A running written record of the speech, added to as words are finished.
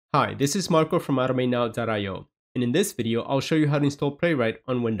Hi, this is Marco from automateNow.io, and in this video, I'll show you how to install Playwright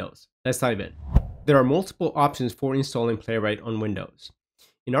on Windows. Let's dive in. There are multiple options for installing Playwright on Windows.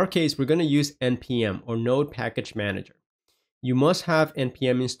 In our case, we're going to use NPM or Node Package Manager. You must have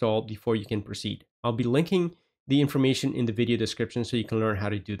NPM installed before you can proceed. I'll be linking the information in the video description so you can learn how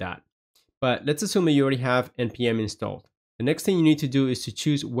to do that. But let's assume that you already have NPM installed. The next thing you need to do is to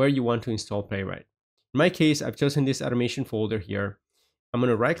choose where you want to install Playwright. In my case, I've chosen this automation folder here. I'm going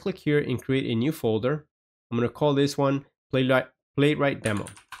to right click here and create a new folder. I'm going to call this one Playwright Demo.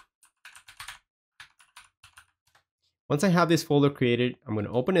 Once I have this folder created, I'm going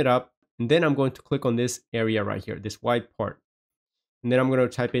to open it up, and then I'm going to click on this area right here, this white part. And then I'm going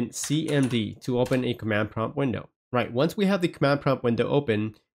to type in CMD to open a command prompt window. Right, once we have the command prompt window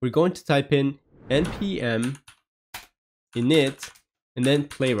open, we're going to type in npm init and then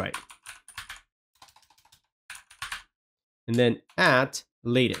Playwright. And then at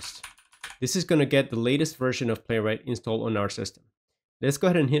latest. This is going to get the latest version of Playwright installed on our system. Let's go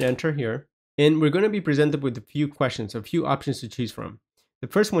ahead and hit enter here. And we're going to be presented with a few questions, a few options to choose from. The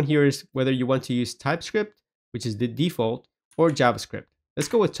first one here is whether you want to use TypeScript, which is the default, or JavaScript. Let's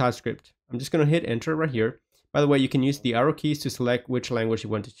go with TypeScript. I'm just going to hit enter right here. By the way, you can use the arrow keys to select which language you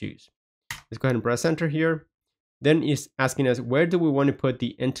want to choose. Let's go ahead and press enter here. Then it's asking us, where do we want to put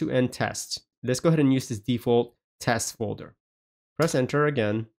the end-to-end tests? Let's go ahead and use this default test folder. Press enter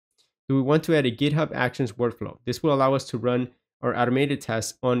again. Do we want to add a GitHub Actions workflow? This will allow us to run our automated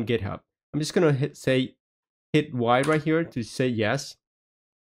tests on GitHub. I'm just going to hit Y right here to say yes.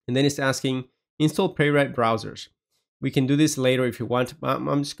 And then it's asking install Playwright browsers. We can do this later if you want.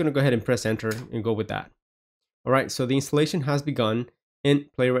 I'm just going to go ahead and press enter and go with that. All right, so the installation has begun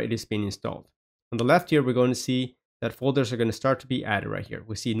and Playwright is being installed. On the left here, we're going to see that folders are going to start to be added right here.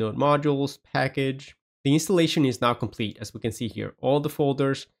 We see node modules, package. The installation is now complete. As we can see here, all the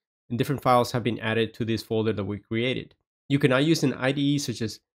folders and different files have been added to this folder that we created. You can now use an IDE such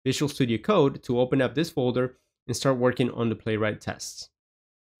as Visual Studio Code to open up this folder and start working on the Playwright tests.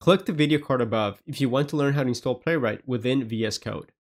 Click the video card above if you want to learn how to install Playwright within VS Code.